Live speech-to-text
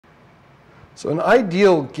So an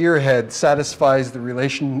ideal gearhead satisfies the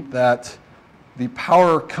relation that the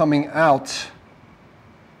power coming out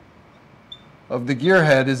of the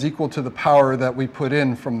gearhead is equal to the power that we put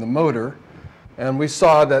in from the motor. And we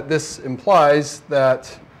saw that this implies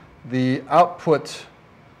that the output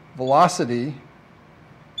velocity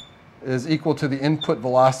is equal to the input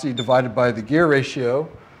velocity divided by the gear ratio,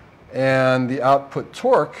 and the output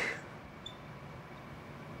torque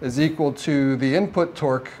is equal to the input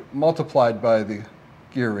torque multiplied by the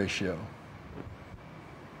gear ratio.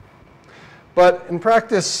 But in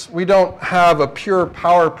practice, we don't have a pure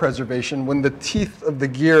power preservation. When the teeth of the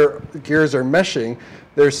gears are meshing,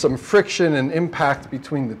 there's some friction and impact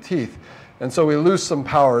between the teeth. And so we lose some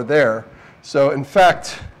power there. So in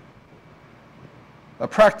fact, a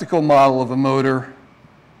practical model of a motor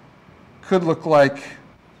could look like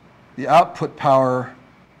the output power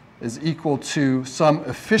is equal to some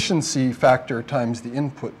efficiency factor times the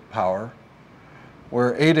input power,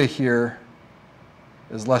 where eta here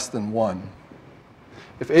is less than 1.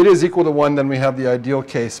 If eta is equal to 1, then we have the ideal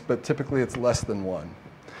case, but typically it's less than 1.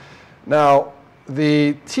 Now,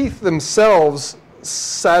 the teeth themselves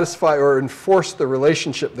satisfy or enforce the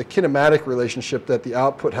relationship, the kinematic relationship that the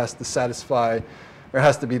output has to satisfy, or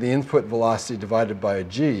has to be the input velocity divided by a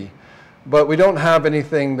g. But we don't have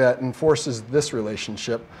anything that enforces this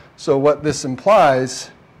relationship. So what this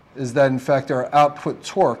implies is that, in fact, our output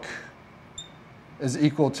torque is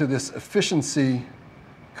equal to this efficiency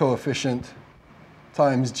coefficient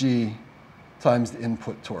times g times the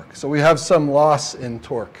input torque. So we have some loss in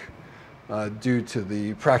torque due to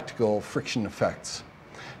the practical friction effects.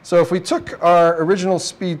 So if we took our original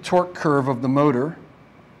speed torque curve of the motor,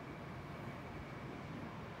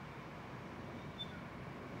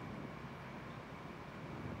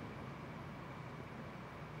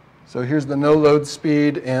 so here's the no-load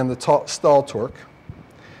speed and the stall torque,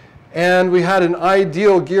 and we had an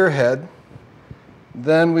ideal gearhead,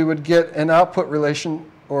 then we would get an output relation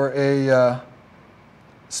or a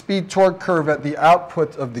speed torque curve at the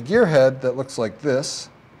output of the gearhead that looks like this.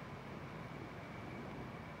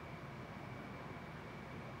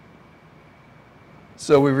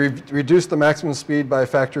 So we reduced the maximum speed by a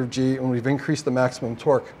factor of g, and we've increased the maximum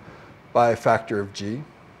torque by a factor of g.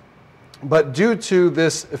 But due to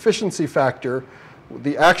this efficiency factor,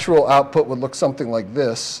 the actual output would look something like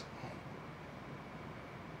this,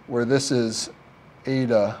 where this is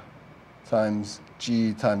eta times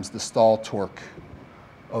g times the stall torque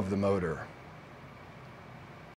of the motor.